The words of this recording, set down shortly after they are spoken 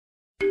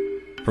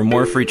For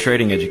more free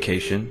trading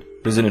education,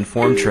 visit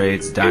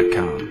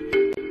informtrades.com.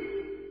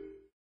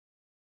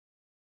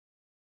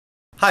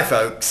 Hi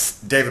folks,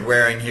 David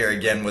Waring here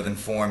again with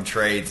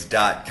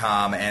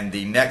informtrades.com and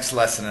the next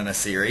lesson in a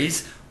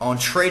series on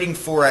trading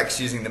forex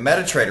using the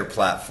Metatrader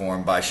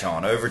platform by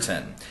Sean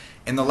Overton.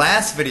 In the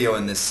last video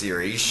in this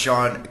series,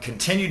 Sean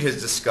continued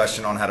his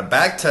discussion on how to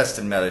backtest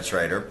in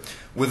Metatrader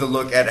with a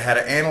look at how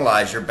to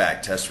analyze your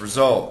backtest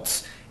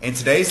results. In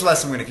today's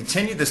lesson, we're going to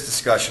continue this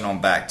discussion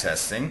on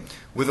backtesting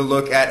with a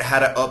look at how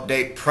to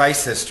update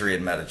price history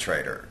in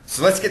Metatrader.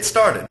 So let's get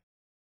started.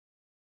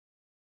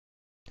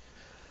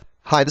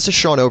 Hi, this is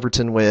Sean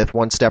Overton with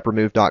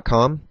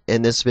OneStepRemoved.com.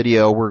 In this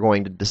video, we're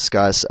going to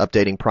discuss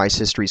updating price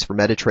histories for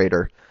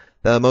Metatrader.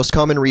 The most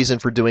common reason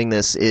for doing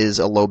this is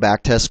a low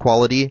backtest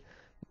quality.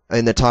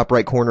 In the top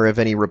right corner of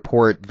any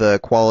report, the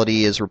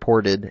quality is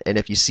reported, and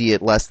if you see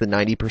it less than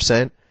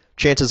 90%,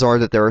 chances are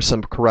that there are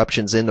some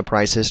corruptions in the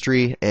price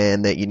history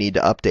and that you need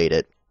to update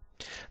it.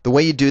 The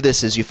way you do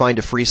this is you find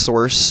a free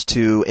source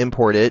to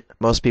import it.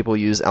 Most people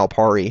use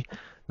Alpari.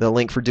 The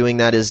link for doing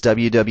that is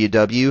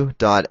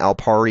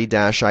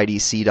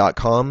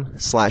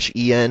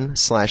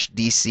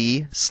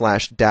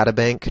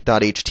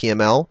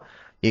www.alpari-idc.com/en/dc/databank.html.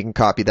 You can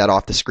copy that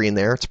off the screen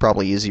there. It's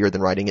probably easier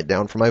than writing it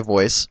down for my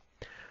voice.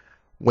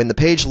 When the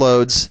page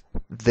loads,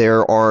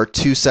 there are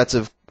two sets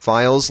of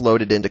files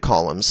loaded into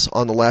columns.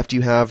 On the left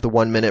you have the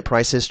 1-minute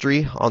price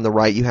history. On the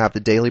right you have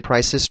the daily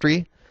price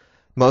history.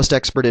 Most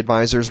expert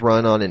advisors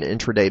run on an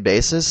intraday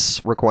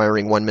basis,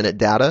 requiring 1-minute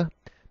data.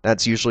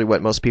 That's usually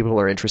what most people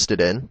are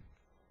interested in.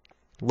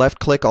 Left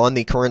click on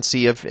the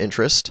currency of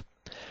interest.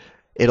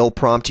 It'll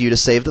prompt you to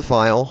save the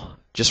file.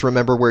 Just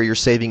remember where you're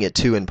saving it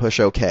to and push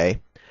OK.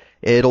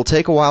 It'll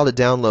take a while to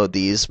download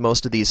these.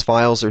 Most of these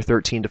files are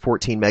 13 to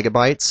 14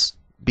 megabytes.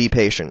 Be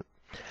patient.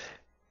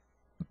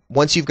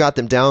 Once you've got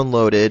them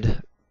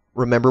downloaded,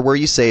 remember where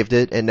you saved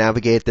it and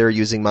navigate there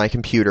using My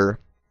Computer.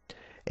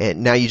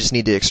 And now you just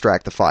need to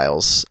extract the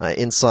files.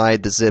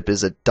 Inside the zip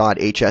is a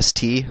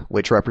 .hst,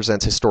 which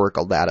represents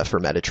historical data for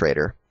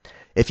Metatrader.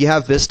 If you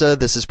have Vista,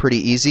 this is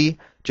pretty easy.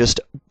 Just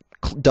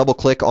double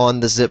click on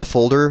the zip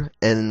folder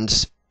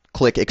and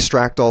click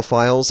Extract All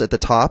Files at the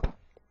top.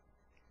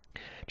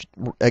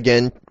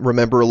 Again,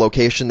 remember a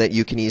location that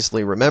you can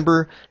easily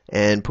remember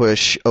and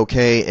push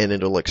OK and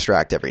it'll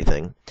extract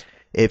everything.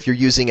 If you're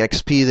using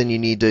XP, then you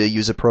need to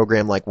use a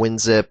program like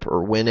WinZip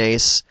or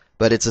WinAce.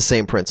 But it's the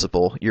same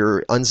principle.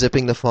 You're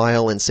unzipping the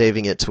file and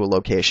saving it to a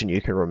location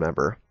you can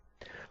remember.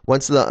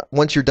 Once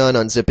you're done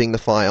unzipping the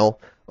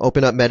file,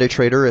 open up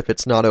Metatrader if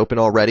it's not open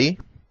already.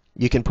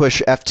 You can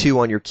push F2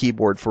 on your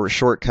keyboard for a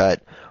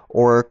shortcut,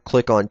 or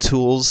click on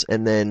Tools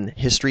and then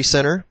History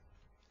Center.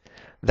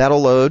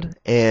 That'll load,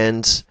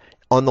 and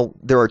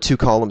there are two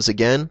columns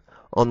again.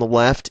 On the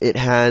left it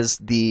has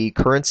the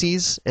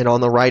currencies, and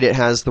on the right it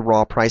has the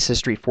raw price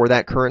history for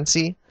that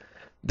currency.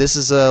 This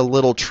is a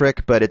little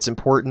trick, but it's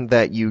important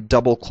that you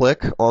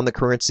double-click on the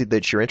currency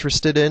that you're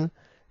interested in,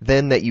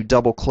 then that you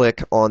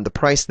double-click on the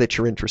price that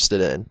you're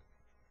interested in.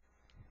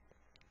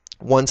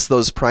 Once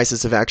those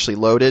prices have actually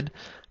loaded,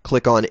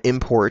 click on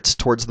Import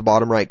towards the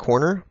bottom right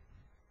corner.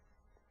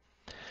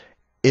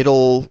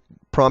 It'll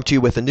prompt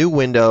you with a new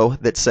window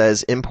that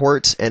says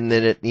Import, and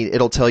then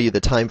it'll tell you the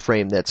time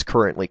frame that's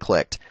currently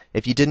clicked.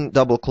 If you didn't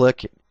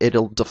double-click,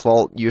 it'll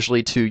default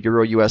usually to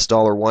Euro/US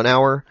dollar 1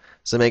 hour.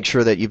 So make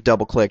sure that you've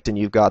double-clicked and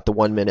you've got the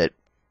 1-minute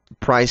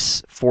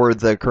price for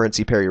the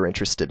currency pair you're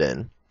interested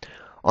in.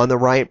 On the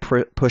right,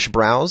 push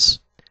Browse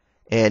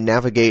and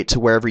navigate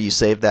to wherever you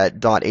saved that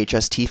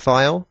 .hst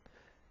file.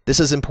 This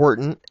is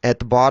important. At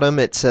the bottom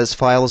it says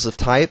Files of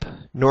Type.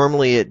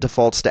 Normally it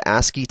defaults to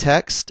ASCII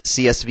text,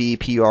 CSV,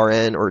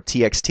 PRN, or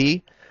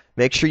TXT.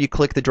 Make sure you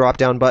click the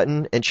drop-down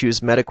button and choose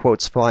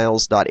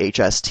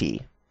metaquotesfiles.hst.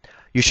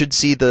 You should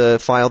see the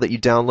file that you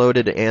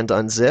downloaded and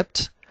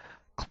unzipped.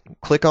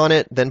 Click on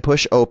it, then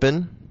push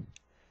Open.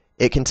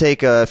 It can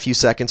take a few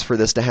seconds for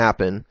this to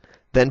happen.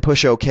 Then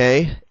push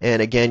OK,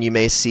 and again you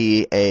may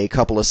see a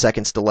couple of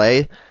seconds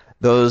delay.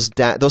 Those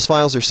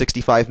files are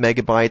 65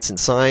 megabytes in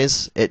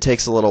size. It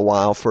takes a little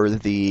while for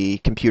the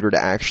computer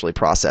to actually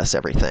process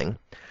everything.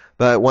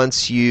 But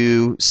once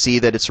you see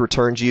that it's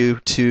returned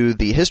you to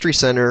the History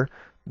Center,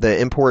 the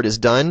import is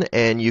done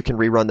and you can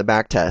rerun the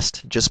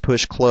backtest. Just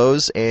push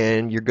Close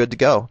and you're good to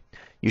go.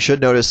 You should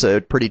notice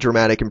a pretty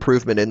dramatic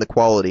improvement in the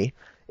quality.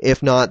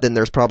 If not, then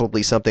there's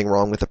probably something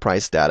wrong with the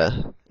price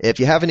data. If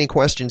you have any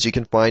questions, you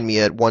can find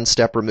me at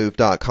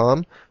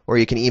OneStepRemoved.com, or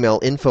you can email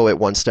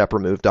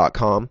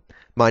info@OneStepRemoved.com.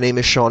 My name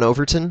is Sean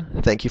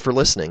Overton. Thank you for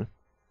listening.